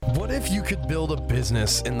if you could build a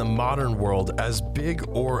business in the modern world as big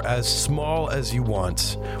or as small as you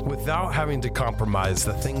want without having to compromise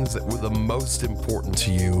the things that were the most important to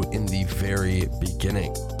you in the very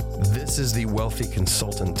beginning? This is the Wealthy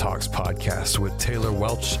Consultant Talks podcast with Taylor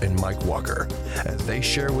Welch and Mike Walker, as they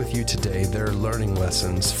share with you today their learning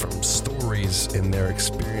lessons from stories in their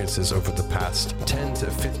experiences over the past 10 to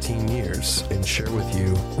 15 years and share with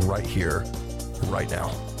you right here, right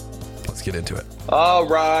now. Let's get into it. All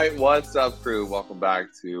right. What's up, crew? Welcome back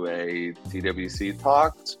to a TWC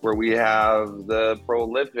Talks, where we have the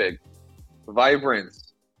prolific, vibrant,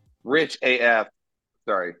 rich AF,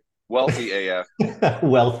 wealthy AF.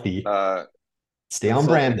 Wealthy. Stay on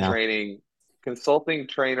brand now. Consulting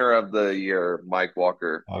trainer of the year, Mike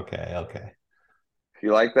Walker. Okay.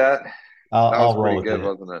 You like that? I'll roll pretty with good, it.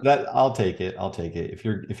 wasn't it? I'll take it.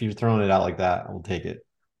 If you're throwing it out like that, I'll take it.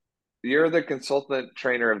 You're the consultant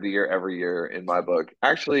trainer of the year every year in my book.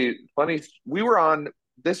 Actually, funny, we were on,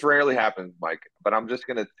 this rarely happens, Mike, but I'm just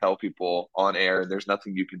going to tell people on air, and there's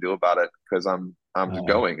nothing you can do about it because I'm just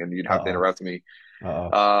going and you'd have to interrupt me.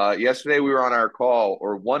 Yesterday we were on our call,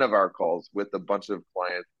 or one of our calls, with a bunch of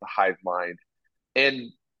clients, the Hive Mind. And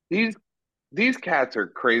these cats are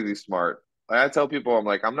crazy smart. I tell people, I'm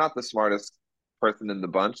like, I'm not the smartest person in the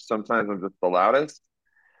bunch. Sometimes I'm just the loudest.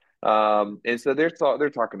 And so they're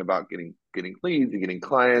talking about getting leads and getting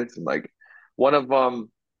clients, and like one of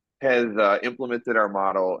them has implemented our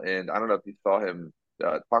model. And I don't know if you saw him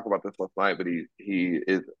talk about this last night, but he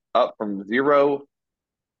is up from $0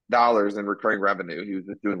 in recurring revenue. He was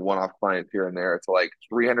just doing one-off clients here and there. It's like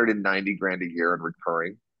 390 grand a year in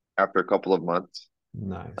recurring after a couple of months.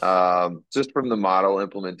 Nice. Just from the model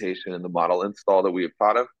implementation and the model install that we have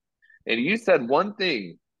taught him. And you said one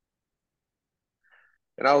thing,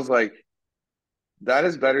 and I was like, that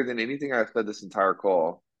is better than anything I've said this entire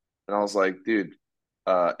call. And I was like, dude,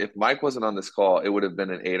 if Mike wasn't on this call, it would have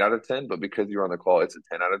been an 8 out of 10, but because you're on the call, it's a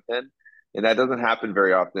 10 out of 10. And that doesn't happen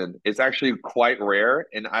very often. It's actually quite rare.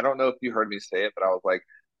 And I don't know if you heard me say it, but I was like,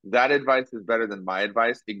 that advice is better than my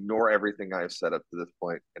advice. Ignore everything I've said up to this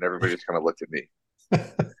point. And everybody just kind of looked at me.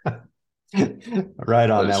 Right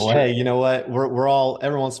on that. Well, hey, you know what? We're all,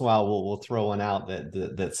 every once in a while, we'll throw one out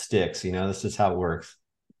that sticks. You know, this is how it works.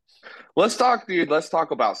 Let's talk, dude. Let's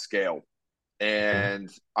talk about scale. And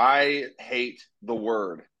I hate the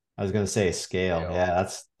word. I was going to say scale. Yeah,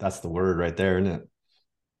 that's the word right there, isn't it?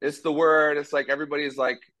 It's the word. It's like everybody's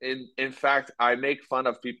like, in fact, I make fun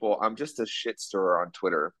of people. I'm just a shit stirrer on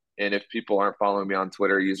Twitter. And if people aren't following me on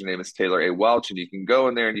Twitter, username is Taylor A. Welch. And you can go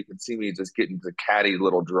in there and you can see me just get into catty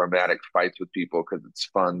little dramatic fights with people because it's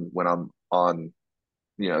fun when I'm on,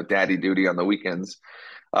 daddy duty on the weekends.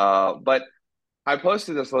 But I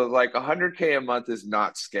posted this, I was like, 100K a month is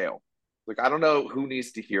not scale. Like, I don't know who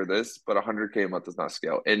needs to hear this, but 100K a month is not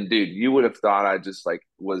scale. And dude, you would have thought I just like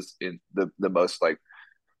was in the most like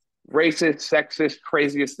racist, sexist,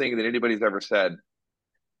 craziest thing that anybody's ever said.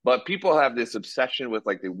 But people have this obsession with,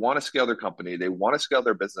 like, they want to scale their company, they want to scale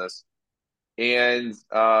their business. And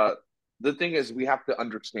the thing is, we have to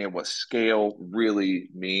understand what scale really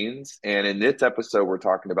means. And in this episode, we're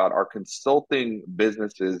talking about our consulting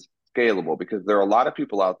businesses scalable, because there are a lot of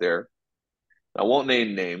people out there, I won't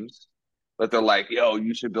name names, but they're like, yo,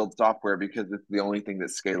 you should build software because it's the only thing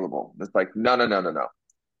that's scalable. It's like, no.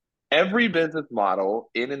 Every business model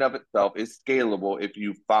in and of itself is scalable if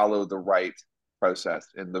you follow the right process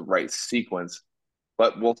in the right sequence.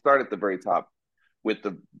 But we'll start at the very top with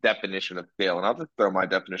the definition of scale. And I'll just throw my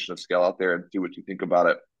definition of scale out there and see what you think about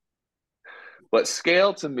it. But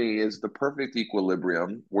scale to me is the perfect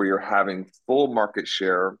equilibrium where you're having full market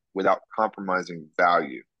share without compromising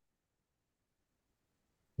value.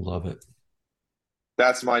 Love it.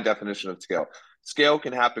 That's my definition of scale. Scale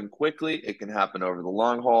can happen quickly. It can happen over the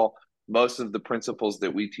long haul. Most of the principles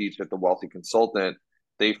that we teach at the Wealthy Consultant,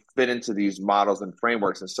 they fit into these models and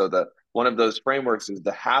frameworks. And so one of those frameworks is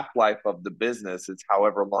the half-life of the business. It's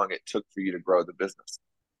however long it took for you to grow the business.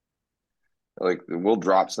 Like, we'll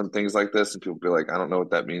drop some things like this and people be like, I don't know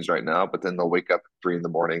what that means right now. But then they'll wake up at 3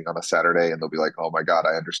 a.m. on a Saturday and they'll be like, oh my God,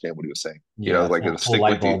 I understand what he was saying. Yeah, like it'll stick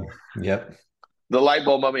with you. Yep. The light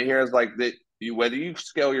bulb moment here is like that whether you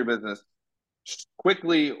scale your business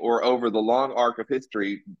quickly or over the long arc of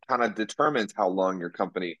history kind of determines how long your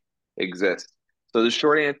company exists. So the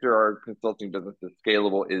short answer, our consulting business is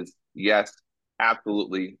scalable, is yes,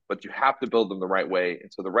 absolutely, but you have to build them the right way.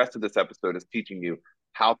 And so the rest of this episode is teaching you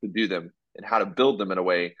how to do them and how to build them in a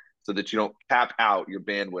way so that you don't cap out your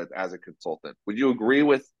bandwidth as a consultant. Would you agree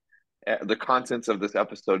with the contents of this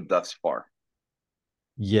episode thus far?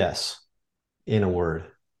 Yes. In a word,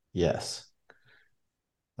 yes.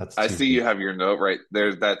 That's I too see good. you have your note right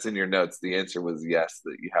there. That's in your notes. The answer was yes,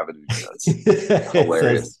 that you have it in your notes. It says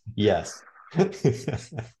Hilarious. yes.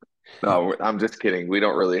 No, I'm just kidding. We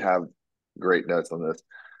don't really have great notes on this.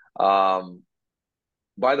 Um,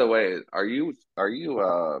 by the way, are you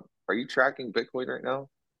tracking Bitcoin right now?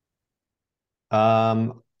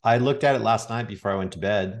 I looked at it last night before I went to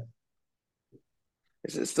bed.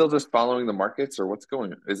 Is it still just following the markets or what's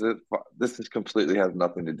going on? Is it this is completely has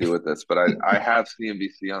nothing to do with this, but I have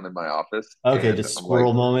CNBC on in my office Okay, and just I'm like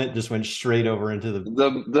squirrel moment, just went straight over into the.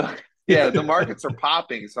 the yeah, the markets are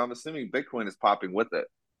popping, so I'm assuming Bitcoin is popping with it.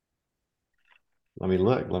 Let me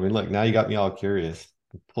look. Let me look. Now you got me all curious.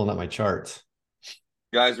 I'm pulling up my charts.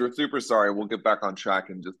 Guys, we're super sorry. We'll get back on track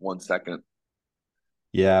in just 1 second.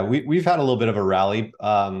 Yeah, we've had a little bit of a rally.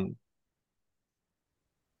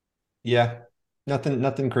 Yeah,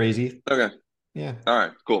 nothing crazy. Okay. Yeah. All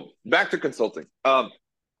right, cool. Back to consulting.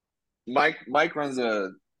 Mike runs a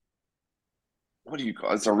what do you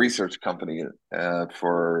call it? It's a research company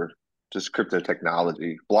for just crypto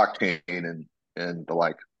technology, blockchain, and the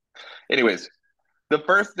like. Anyways, the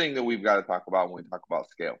first thing that we've got to talk about when we talk about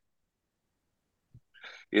scale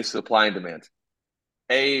is supply and demand.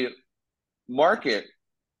 A market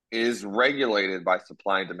is regulated by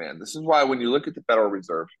supply and demand. This is why when you look at the Federal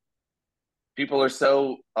Reserve, people are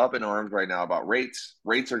so up in arms right now about rates.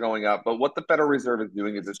 Rates are going up, but what the Federal Reserve is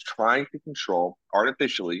doing is it's trying to control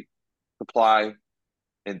artificially supply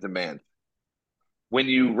and demand. When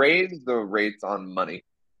you raise the rates on money,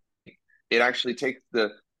 it actually takes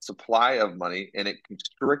the supply of money and it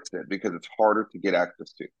constricts it because it's harder to get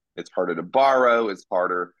access to. It's harder to borrow, it's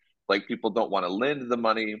harder, like people don't want to lend the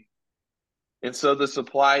money. And so the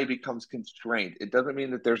supply becomes constrained. It doesn't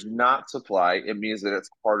mean that there's not supply, it means that it's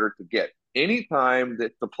harder to get. Anytime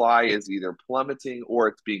that supply is either plummeting or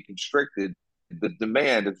it's being constricted, the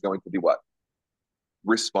demand is going to do what?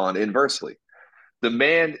 Respond inversely.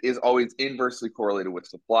 Demand is always inversely correlated with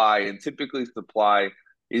supply, and typically supply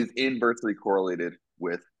is inversely correlated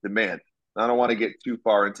with demand. I don't want to get too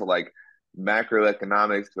far into like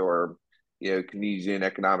macroeconomics or Keynesian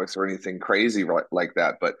economics or anything crazy like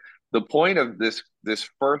that, but the point of this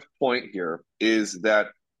first point here is that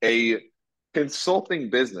a consulting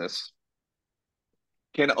business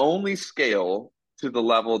can only scale to the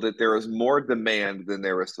level that there is more demand than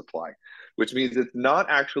there is supply, which means it's not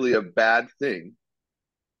actually a bad thing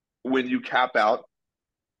when you cap out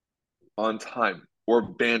on time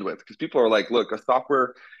or bandwidth because people are like, look, a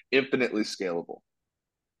software infinitely scalable.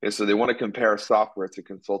 And so they want to compare software to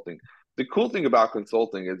consulting. The cool thing about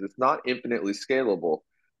consulting is it's not infinitely scalable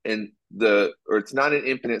and or it's not an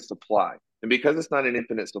infinite supply. And because it's not an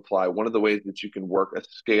infinite supply, one of the ways that you can work a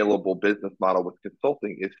scalable business model with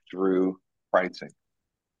consulting is through pricing.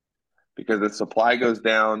 Because as supply goes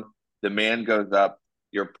down, demand goes up.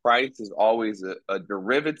 Your price is always a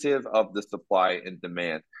derivative of the supply and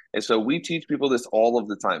demand. And so we teach people this all of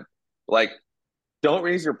the time. Like, don't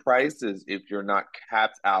raise your prices if you're not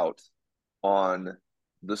capped out on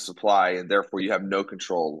the supply and therefore you have no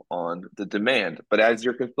control on the demand. But as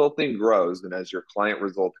your consulting grows and as your client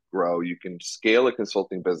results grow, you can scale a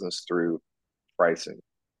consulting business through pricing.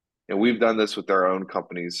 And we've done this with our own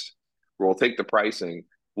companies where we'll take the pricing,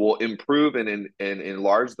 we'll improve and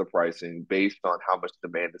enlarge the pricing based on how much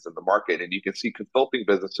demand is in the market. And you can see consulting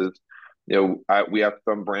businesses, we have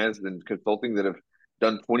some brands in consulting that have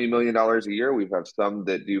done $20 million a year. We have some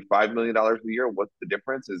that do $5 million a year. What's the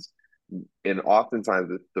difference is, and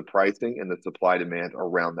oftentimes it's the pricing and the supply demand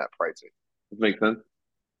around that pricing. Does that make sense?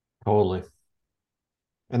 Totally.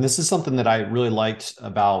 And this is something that I really liked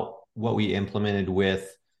about what we implemented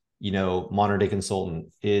with, modern day consultant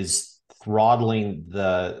is throttling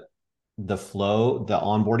the flow, the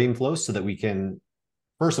onboarding flow, so that we can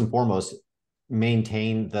first and foremost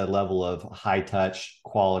maintain the level of high touch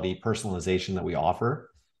quality personalization that we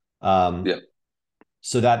offer. Yeah.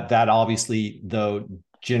 So that obviously though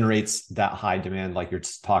generates that high demand like you're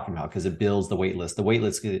talking about because it builds the wait list. The wait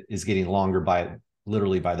list is getting longer by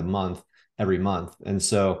literally by the month every month. And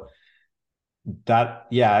so that,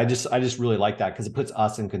 yeah, I just really like that because it puts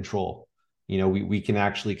us in control. We can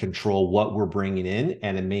actually control what we're bringing in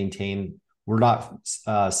and maintain. We're not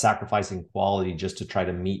sacrificing quality just to try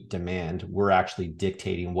to meet demand. We're actually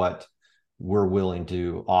dictating what we're willing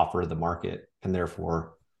to offer the market, and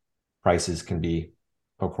therefore prices can be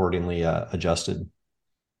accordingly adjusted.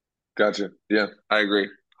 Gotcha. Yeah, I agree.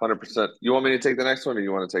 100%. You want me to take the next one or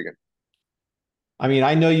you want to take it? I mean,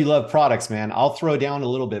 I know you love products, man. I'll throw down a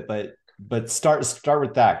little bit, but start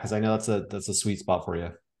with that because I know that's a sweet spot for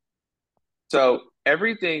you. So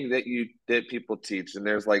everything that people teach, and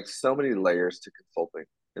there's like so many layers to consulting.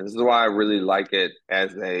 And this is why I really like it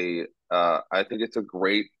as I think it's a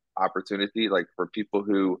great opportunity, like for people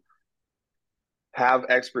who have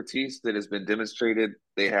expertise that has been demonstrated.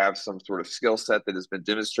 They have some sort of skill set that has been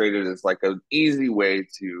demonstrated. It's like an easy way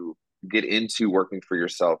to get into working for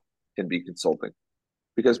yourself can be consulting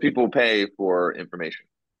because people pay for information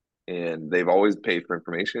and they've always paid for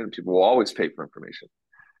information and people will always pay for information.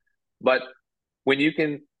 But when you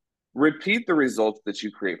can repeat the results that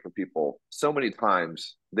you create for people so many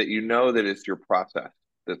times that you know that it's your process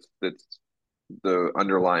that's the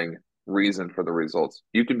underlying reason for the results,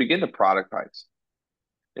 you can begin to productize.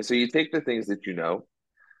 And so you take the things that you know,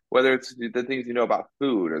 whether it's the things you know about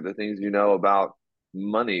food or the things you know about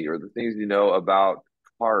money or the things you know about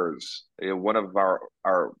cars. You know, one of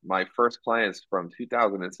our my first clients from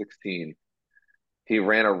 2016, he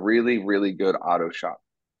ran a really, really good auto shop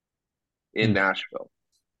in Hmm. Nashville.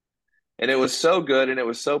 And it was so good and it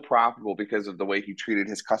was so profitable because of the way he treated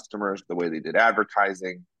his customers, the way they did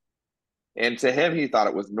advertising. And to him, he thought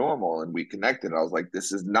it was normal. And we connected. I was like,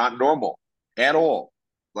 this is not normal at all.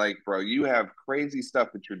 Like, bro, you have crazy stuff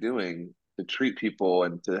that you're doing to treat people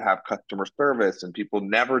and to have customer service, and people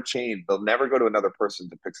never change. They'll never go to another person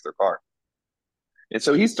to fix their car. And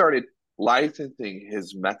so he started licensing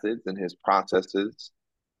his methods and his processes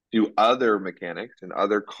to other mechanics and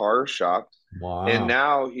other car shops. And Wow.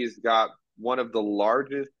 now he's got one of the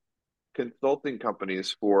largest consulting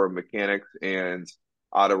companies for mechanics and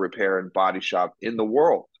auto repair and body shop in the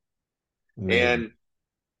world. Amazing. And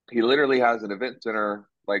he literally has an event center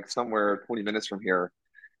like somewhere 20 minutes from here,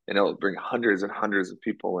 and it'll bring hundreds and hundreds of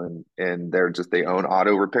people in. And they own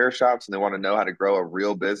auto repair shops and they want to know how to grow a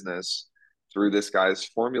real business through this guy's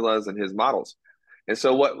formulas and his models. And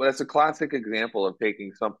so that's a classic example of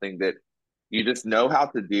taking something that you just know how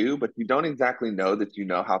to do, but you don't exactly know that you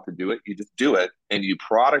know how to do it. You just do it and you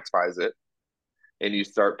productize it and you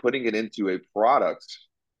start putting it into a product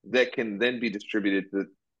that can then be distributed to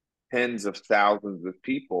tens of thousands of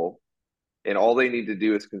people. And all they need to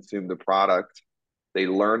do is consume the product. They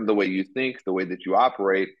learn the way you think, the way that you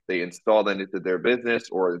operate. They install that into their business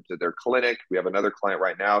or into their clinic. We have another client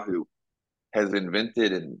right now who has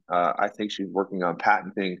invented, and I think she's working on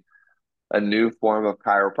patenting a new form of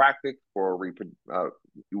chiropractic for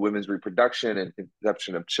women's reproduction and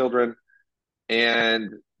conception of children. And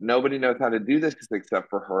nobody knows how to do this except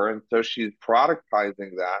for her. And so she's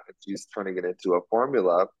productizing that and she's turning it into a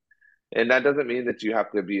formula. And that doesn't mean that you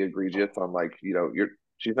have to be egregious on, like,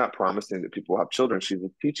 she's not promising that people have children. She's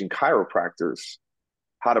teaching chiropractors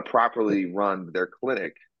how to properly run their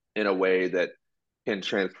clinic in a way that can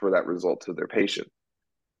transfer that result to their patient.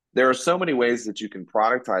 There are so many ways that you can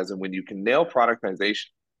productize, and when you can nail productization,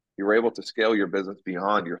 you're able to scale your business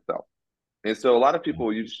beyond yourself. And so a lot of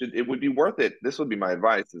people, it would be worth it. This would be my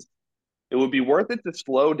advice is it would be worth it to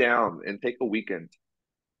slow down and take a weekend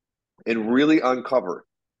and really uncover,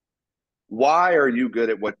 why are you good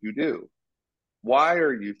at what you do? Why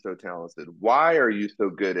are you so talented? Why are you so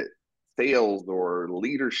good at sales or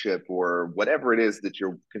leadership or whatever it is that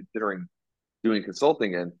you're considering doing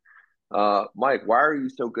consulting in? Mike, why are you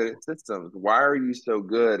so good at systems? Why are you so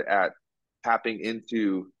good at tapping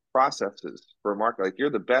into processes for a market? Like, you're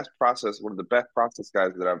one of the best process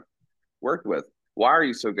guys that I've worked with. Why are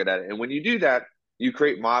you so good at it? And when you do that, you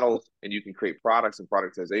create models and you can create products and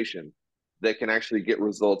productization that can actually get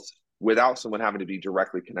results without someone having to be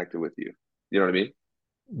directly connected with you. You know what I mean?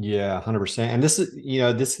 Yeah, 100%. And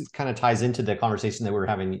this kind of ties into the conversation that we were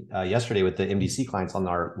having yesterday with the MDC clients on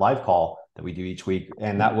our live call that we do each week.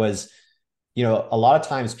 And that was, a lot of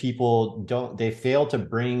times people they fail to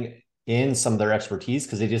bring in some of their expertise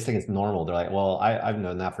because they just think it's normal. They're like, well, I've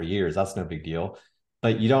known that for years. That's no big deal.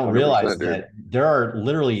 But you don't realize 100%, dude. that there are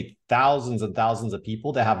literally thousands and thousands of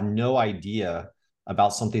people that have no idea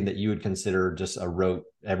about something that you would consider just a rote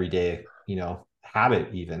everyday,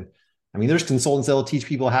 habit even. I mean, there's consultants that will teach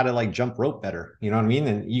people how to like jump rope better. You know what I mean?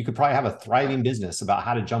 And you could probably have a thriving business about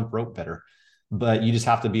how to jump rope better, but you just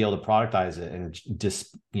have to be able to productize it and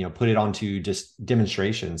just, put it onto just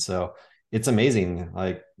demonstration. So it's amazing.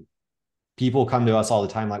 Like, people come to us all the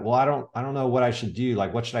time, like, well, I don't know what I should do.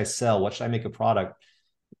 Like, what should I sell? What should I make a product?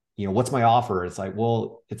 What's my offer? It's like,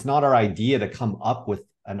 well, it's not our idea to come up with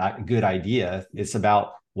a good idea. It's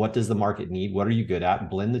about, what does the market need? What are you good at?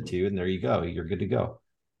 Blend the two, and there you go. You're good to go.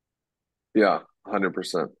 Yeah,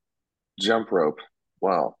 100%. Jump rope.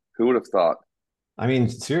 Wow. Who would have thought? I mean,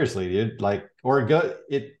 seriously, dude, like, or go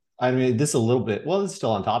it. I mean, this is a little bit, well, it's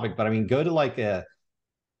still on topic, but I mean, go to like they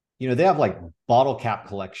have like bottle cap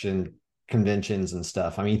collection conventions and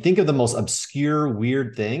stuff. I mean, think of the most obscure,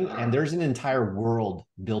 weird thing, and there's an entire world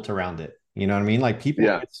built around it. You know what I mean? Like, people,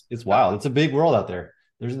 Yeah. it's wild. It's a big world out there.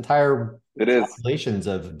 There's entire It is. populations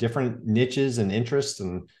of different niches and interests.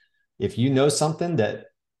 And if you know something that,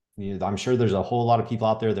 I'm sure there's a whole lot of people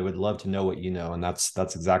out there that would love to know what you know. And that's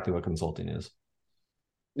exactly what consulting is.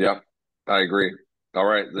 Yeah, I agree. All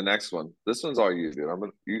right, the next one. This one's all you, dude.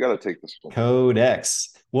 You got to take this one.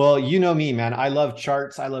 Codex. Well, you know me, man. I love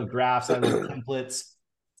charts. I love graphs. I love templates.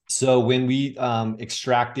 So when we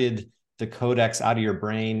extracted the codex out of your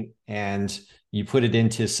brain and you put it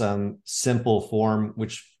into some simple form,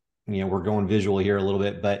 which, we're going visual here a little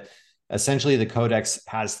bit, but essentially the codex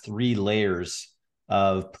has 3 layers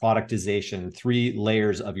of productization, 3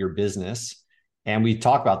 layers of your business. And we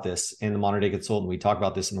talk about this in the Modern Day Consultant. We talk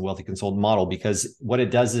about this in the Wealthy Consultant model, because what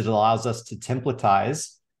it does is it allows us to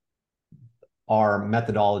templatize our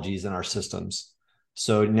methodologies and our systems.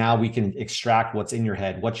 So now we can extract what's in your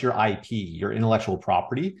head, what's your IP, your intellectual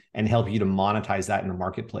property, and help you to monetize that in the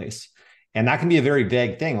marketplace. And that can be a very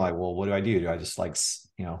vague thing. Like, well, what do I do? Do I just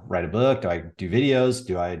write a book? Do I do videos?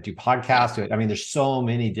 Do I do podcasts? I mean, there's so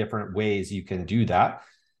many different ways you can do that.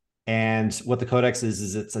 And what the Codex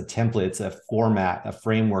is it's a template, it's a format, a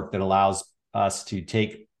framework that allows us to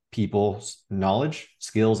take people's knowledge,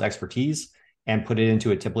 skills, expertise, and put it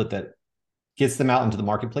into a template that gets them out into the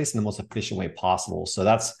marketplace in the most efficient way possible. So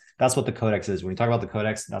that's what the Codex is. When we talk about the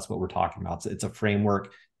Codex, that's what we're talking about. It's a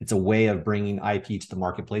framework. It's a way of bringing IP to the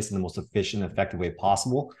marketplace in the most efficient, effective way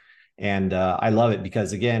possible. And I love it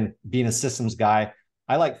because, again, being a systems guy,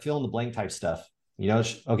 I like fill in the blank type stuff.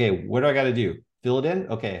 Okay, what do I got to do? Fill it in.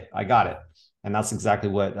 Okay, I got it. And that's exactly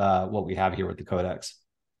what we have here with the Codex.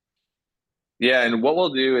 Yeah, and what we'll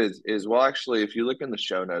do is we'll actually, if you look in the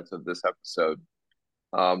show notes of this episode,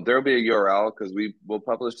 there will be a URL because we'll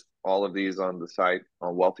publish all of these on the site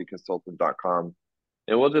on wealthyconsultant.com,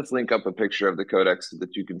 and we'll just link up a picture of the codex so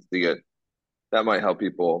that you can see it. That might help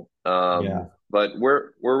people. Yeah. But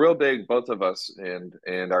we're real big, both of us and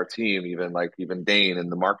our team, even Dane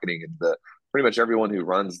and the marketing and the pretty much everyone who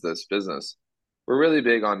runs this business. We're really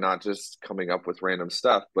big on not just coming up with random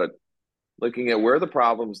stuff, but looking at where the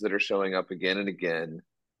problems that are showing up again and again,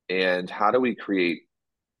 and how do we create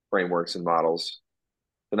frameworks and models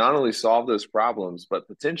to not only solve those problems, but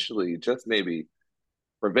potentially just maybe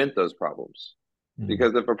prevent those problems.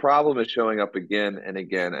 Because if a problem is showing up again and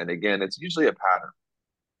again and again, it's usually a pattern.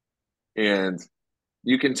 And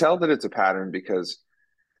you can tell that it's a pattern because,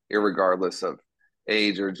 irregardless of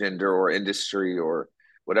age or gender or industry or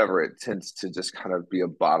whatever, it tends to just kind of be a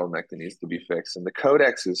bottleneck that needs to be fixed. And the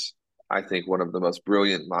Codex is, I think, one of the most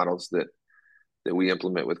brilliant models that we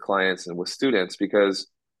implement with clients and with students, because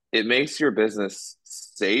it makes your business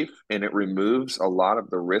safe and it removes a lot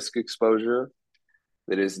of the risk exposure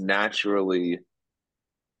that is naturally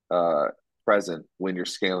present when you're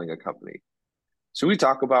scaling a company. Should we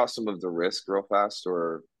talk about some of the risk real fast,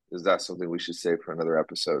 or is that something we should save for another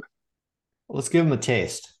episode? Let's give them a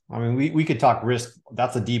taste. I mean, we could talk risk.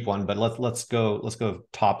 That's a deep one, but let's go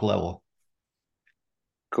top level.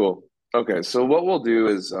 Cool. Okay, so what we'll do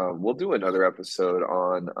is we'll do another episode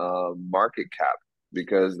on market cap,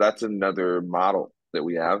 because that's another model that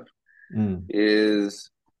we have,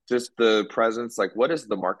 is just the presence, like what is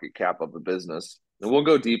the market cap of a business? And we'll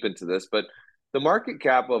go deep into this, but the market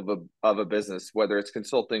cap of a business, whether it's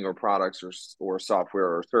consulting or products or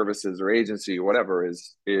software or services or agency or whatever,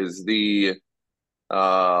 is the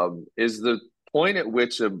point at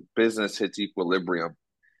which a business hits equilibrium.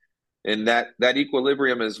 And that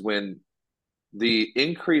equilibrium is when the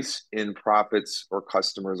increase in profits or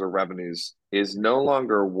customers or revenues is no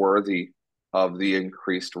longer worthy of the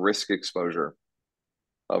increased risk exposure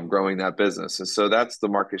of growing that business. And so that's the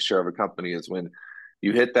market share of a company, is when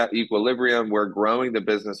you hit that equilibrium where growing the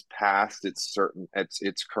business past its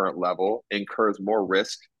current level incurs more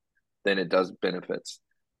risk than it does benefits.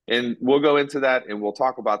 And we'll go into that and we'll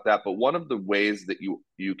talk about that. But one of the ways that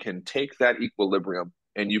you can take that equilibrium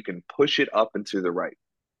and you can push it up and to the right.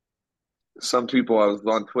 Some people, I was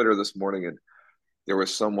on Twitter this morning and there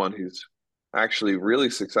was someone who's actually really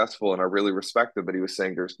successful and I really respect him, but he was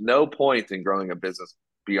saying there's no point in growing a business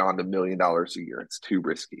beyond $1 million a year. It's too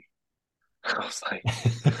risky. I was like,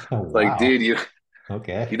 Wow. dude, you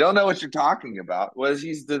Okay. don't know what you're talking about. Well,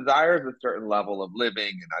 he desires a certain level of living,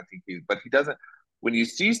 and I think but he doesn't. When you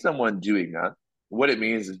see someone doing that, what it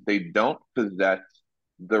means is they don't possess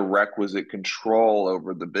the requisite control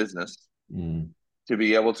over the business to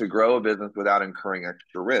be able to grow a business without incurring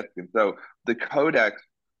extra risk. And so the Codex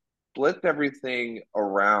splits everything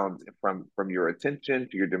around from your attention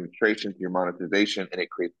to your demonstration to your monetization, and it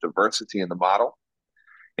creates diversity in the model.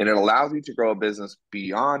 And it allows you to grow a business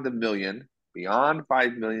beyond $1 million, beyond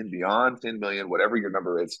 5 million, beyond 10 million, whatever your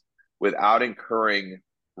number is, without incurring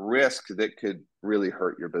risk that could really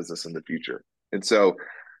hurt your business in the future. And so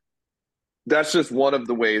that's just one of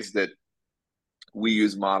the ways that we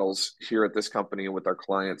use models here at this company and with our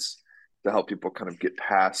clients to help people kind of get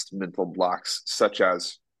past mental blocks, such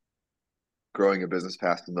as growing a business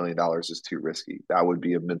past $1 million is too risky. That would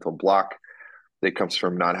be a mental block that comes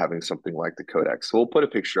from not having something like the Codex. So we'll put a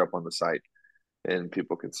picture up on the site and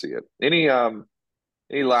people can see it.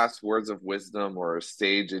 Any last words of wisdom or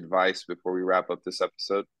sage advice before we wrap up this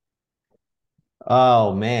episode?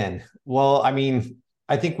 Oh man. Well, I mean,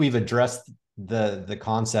 I think we've addressed the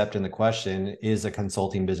concept and the question, is a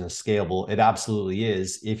consulting business scalable? It absolutely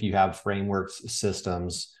is if you have frameworks,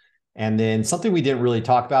 systems. And then something we didn't really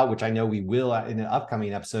talk about, which I know we will in an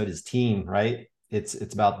upcoming episode, is team, right? It's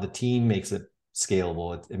about the team makes it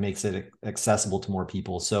scalable. It makes it accessible to more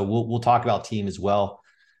people. So we'll talk about team as well.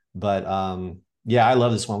 But yeah, I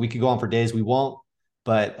love this one. We could go on for days. We won't,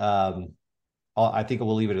 but I think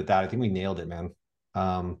we'll leave it at that. I think we nailed it, man.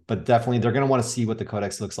 But definitely they're going to want to see what the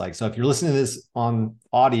Codex looks like. So if you're listening to this on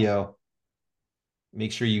audio,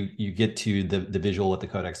 make sure you get to the visual what the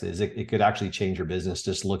Codex is. It could actually change your business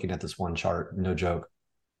just looking at this one chart. No joke.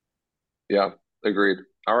 Yeah, agreed.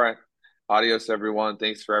 All right. Adios, everyone.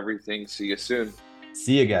 Thanks for everything. See you soon.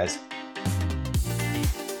 See you guys.